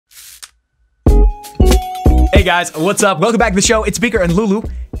Hey guys, what's up? Welcome back to the show. It's Beaker and Lulu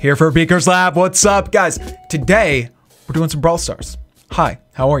here for Beaker's Lab. What's up, guys? Today, we're doing some Brawl Stars. Hi,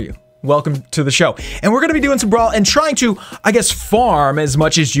 how are you? Welcome to the show. And we're going to be doing some Brawl and trying to, I guess, farm as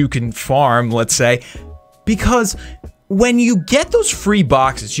much as you can farm, let's say. Because when you get those free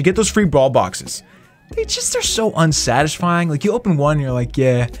boxes, you get those free Brawl boxes, they're so unsatisfying. Like, you open one, and you're like,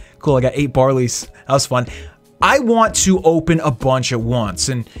 yeah, cool, I got 8 Barleys. That was fun. I want to open a bunch at once.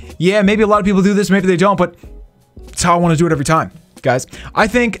 And yeah, maybe a lot of people do this, maybe they don't, but it's how I want to do it every time, guys. I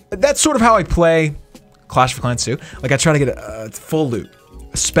think that's sort of how I play Clash of Clans too. Like, I try to get a full loot,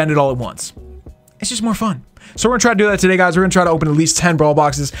 spend it all at once. It's just more fun. So we're gonna try to do that today, guys. We're gonna try to open at least 10 Brawl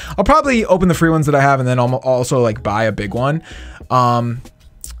boxes. I'll probably open the free ones that I have and then I'll also like buy a big one.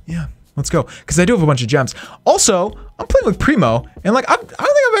 Yeah, let's go. Because I do have a bunch of gems. Also, I'm playing with Primo, and like, I don't think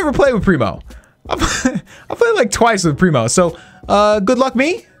I've ever played with Primo. I played like twice with Primo, so good luck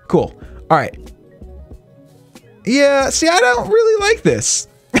me. Cool. All right. Yeah, see, I don't really like this.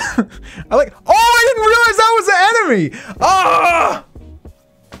 I didn't realize that was the enemy. Ah!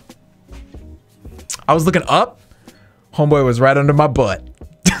 I was looking up. Homeboy was right under my butt.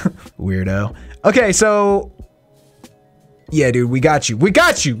 Weirdo. Okay, so yeah, dude, we got you. We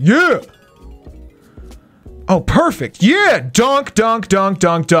got you. Yeah. Oh, perfect. Yeah, dunk, dunk, dunk,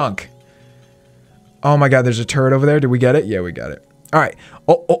 dunk, dunk. Oh my God, there's a turret over there. Did we get it? Yeah, we got it. All right.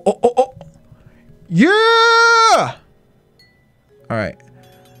 Oh. Yeah! All right.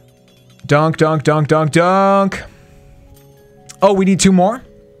 Dunk, dunk, dunk, dunk, dunk. Oh, we need 2 more?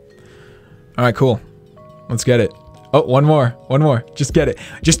 All right, cool. Let's get it. Oh, one more. One more. Just get it.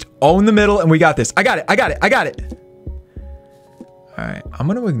 Just own the middle and we got this. I got it. I got it. I got it. All right. I'm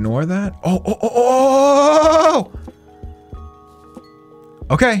going to ignore that. Oh.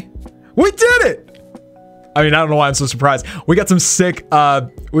 Okay. We did it. I mean, I don't know why I'm so surprised. We got some sick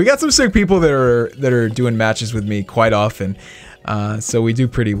people that are doing matches with me quite often. So we do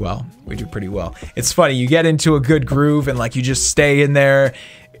pretty well. We do pretty well. It's funny, you get into a good groove and like you just stay in there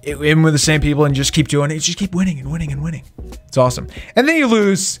in with the same people and just keep doing it. You just keep winning and winning and winning. It's awesome. And then you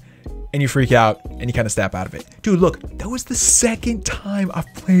lose and you freak out and you kind of snap out of it. Dude, look, that was the 2nd time I've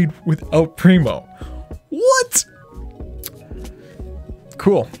played without Primo. What?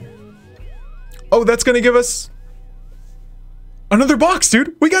 Cool. Oh, that's gonna give us another box,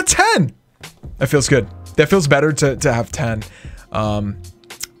 dude. We got 10. That feels good. That feels better to have 10.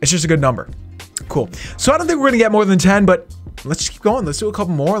 It's just a good number. Cool. So I don't think we're gonna get more than 10, but let's just keep going. Let's do a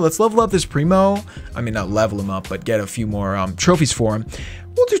couple more. Let's level up this Primo. I mean, not level him up, but get a few more trophies for him.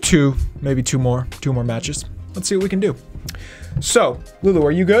 We'll do 2, maybe 2 more matches. Let's see what we can do. So, Lulu,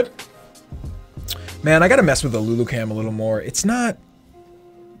 are you good? Man, I gotta mess with the Lulu cam a little more. It's not...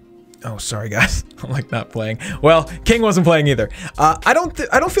 Oh, sorry guys. I'm like not playing. Well, King wasn't playing either. I don't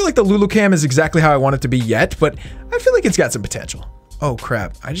feel like the Lulu cam is exactly how I want it to be yet, but I feel like it's got some potential. Oh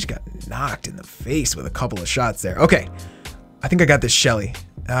crap, I just got knocked in the face with a couple of shots there. Okay, I think I got this Shelly.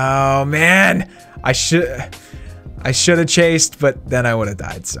 Oh man, I should have chased, but then I would have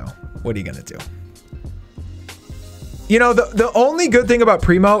died, so what are you gonna do? You know, the only good thing about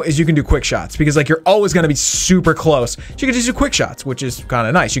Primo is you can do quick shots because like you're always going to be super close. So you can just do quick shots, which is kind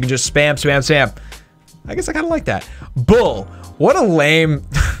of nice. You can just spam, spam, spam. I guess I kind of like that. Bull. What a lame...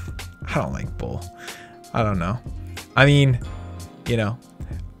 I don't like Bull. I don't know. I mean, you know,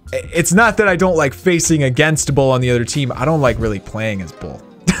 it's not that I don't like facing against Bull on the other team. I don't like really playing as Bull.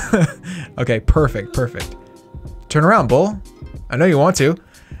 Okay, perfect, perfect. Turn around, Bull. I know you want to.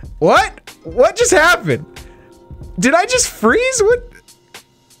 What? What just happened? Did I just freeze? What?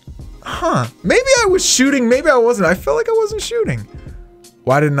 Huh. Maybe I was shooting. Maybe I wasn't. I felt like I wasn't shooting.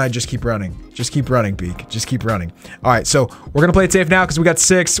 Why didn't I just keep running? Just keep running, Beak. Just keep running. All right, so we're going to play it safe now because we got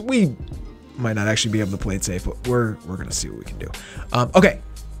 6. We might not actually be able to play it safe, but we're going to see what we can do. Okay.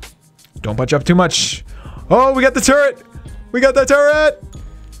 Don't bunch up too much. Oh, we got the turret. We got the turret.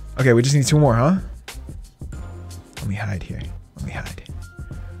 Okay, we just need 2 more, huh? Let me hide here. Let me hide.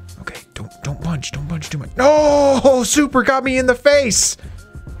 Don't punch too much. No, super got me in the face.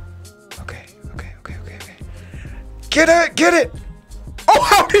 Okay. Get it. Oh,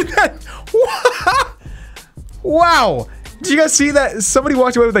 how did that? Wow. Did you guys see that? Somebody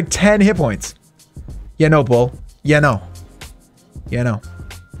walked away with like 10 hit points. Yeah, no, Bull. Yeah, no.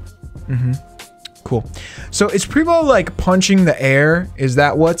 Cool. So is Primo like punching the air? Is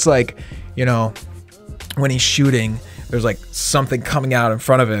that what's like, you know, when he's shooting, there's like something coming out in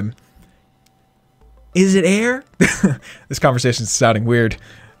front of him. Is it air? This conversation's sounding weird.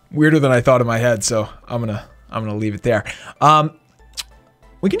 Weirder than I thought in my head, so I'm gonna leave it there.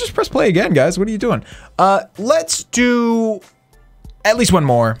 We can just press play again, guys. What are you doing? Let's do at least one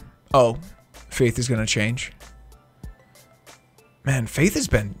more. Oh, Faith is gonna change. Man, Faith has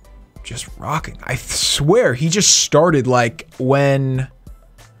been just rocking. I swear he just started like when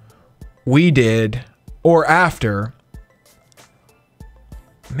we did or after.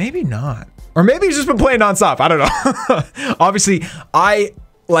 Maybe not. Or maybe he's just been playing nonstop. I don't know. Obviously,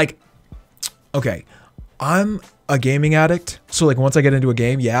 okay, I'm a gaming addict. So like once I get into a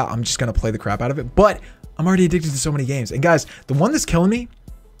game, yeah, I'm just going to play the crap out of it. But I'm already addicted to so many games. And guys, the one that's killing me,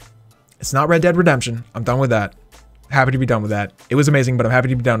 it's not Red Dead Redemption. I'm done with that. Happy to be done with that. It was amazing, but I'm happy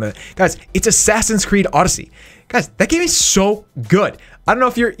to be done with it. Guys, it's Assassin's Creed Odyssey. Guys, that game is so good. I don't know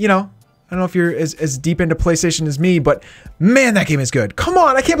if you're, I don't know if you're as deep into PlayStation as me, but man, that game is good. Come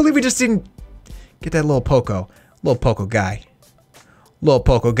on, I can't believe we just didn't get that little Poco. Little Poco guy. Little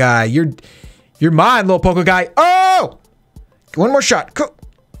Poco guy. You're mine, little Poco guy. Oh! One more shot.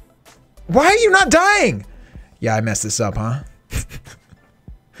 Why are you not dying? Yeah, I messed this up, huh?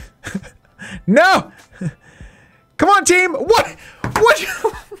 No! Come on, team! What?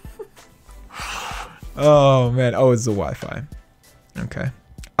 Oh, man. Oh, it's the Wi-Fi. Okay.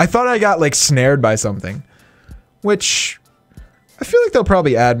 I thought I got, like, snared by something. Which, I feel like they'll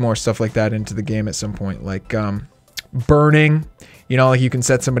probably add more stuff like that into the game at some point. Like, burning. You know, like you can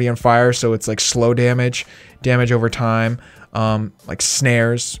set somebody on fire, so it's, like, slow damage. Damage over time. Like,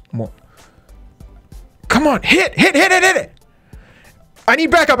 snares. More. Come on! Hit it! I need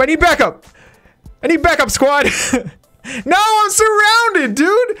backup! I need backup, squad! No, I'm surrounded,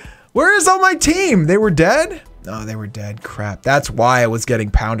 dude! Where is all my team? They were dead? No, they were dead. Crap. That's why I was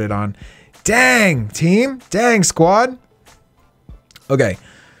getting pounded on. Dang, team. Dang, squad. Okay.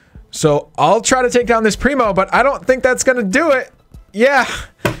 So, I'll try to take down this Primo, but I don't think that's gonna do it. Yeah.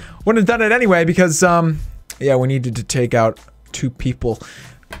 Wouldn't have done it anyway because, yeah, we needed to take out 2 people.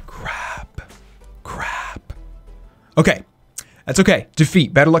 Crap. Okay. That's okay.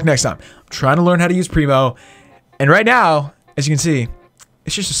 Defeat. Better luck next time. I'm trying to learn how to use Primo. And right now, as you can see,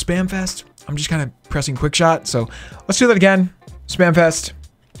 it's just a spam fest. I'm just kind of pressing quick shot. So let's do that again. Spam fest.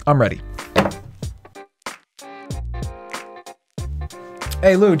 I'm ready.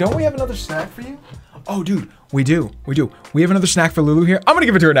 Hey, Lou, don't we have another snack for you? Oh, dude, we do. We have another snack for Lulu here. I'm going to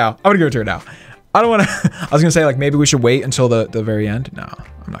give it to her now. I don't want to. I was going to say, like, maybe we should wait until the very end. No,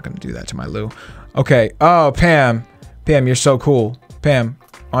 I'm not going to do that to my Lou. Okay. Oh, Pam. Pam, you're so cool. Pam,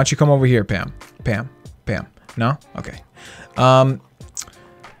 why don't you come over here, Pam? Pam. No? Okay. All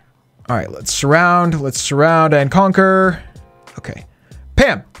right, let's surround and conquer. Okay.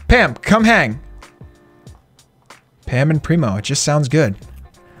 Pam, come hang. Pam and Primo, it just sounds good.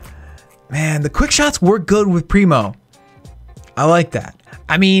 Man, the quick shots work good with Primo. I like that.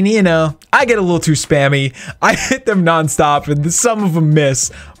 I mean, I get a little too spammy. I hit them nonstop and some of them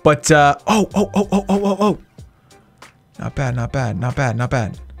miss. But, oh. Not bad.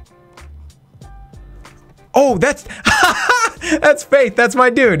 Oh, that's that's Faith. That's my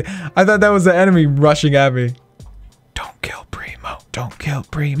dude. I thought that was the enemy rushing at me. Don't kill Primo.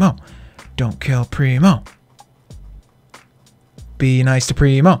 Be nice to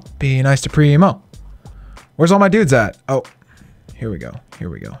Primo. Where's all my dudes at? Oh, here we go.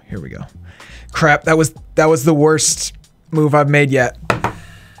 Crap, that was the worst move I've made yet.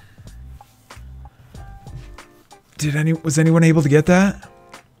 Was anyone able to get that?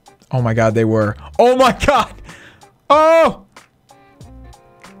 Oh my god, they were. Oh my god! Oh!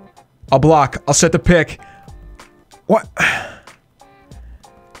 I'll block. I'll set the pick. What?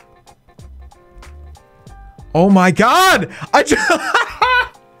 Oh my god! I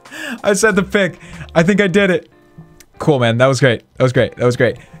set the pick. I think I did it. Cool, man. That was great.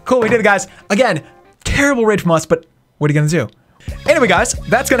 Cool, we did it, guys. Again, terrible raid from us, but what are you gonna do? Anyway, guys,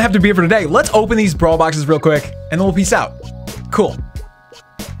 that's gonna have to be it for today. Let's open these Brawl boxes real quick, and then we'll peace out. Cool.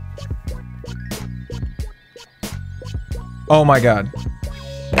 Oh my god.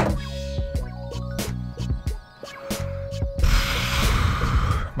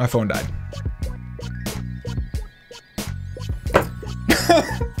 My phone died.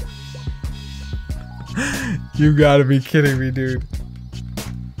 You gotta be kidding me, dude.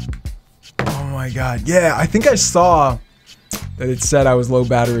 Oh my god. Yeah, I think I saw that it said I was low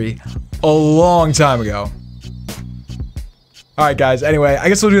battery a long time ago. Alright, guys. Anyway, I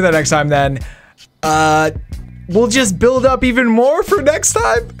guess we'll do that next time then. We'll just build up even more for next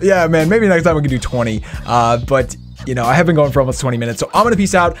time. Yeah, man. Maybe next time we can do 20. But, I have been going for almost 20 minutes. So I'm gonna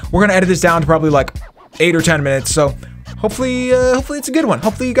peace out. We're gonna edit this down to probably like 8 or 10 minutes. So hopefully it's a good one.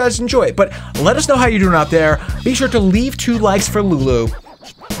 Hopefully you guys enjoy it. But let us know how you're doing out there. Be sure to leave 2 likes for Lulu.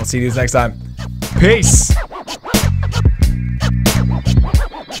 We'll see you guys next time. Peace.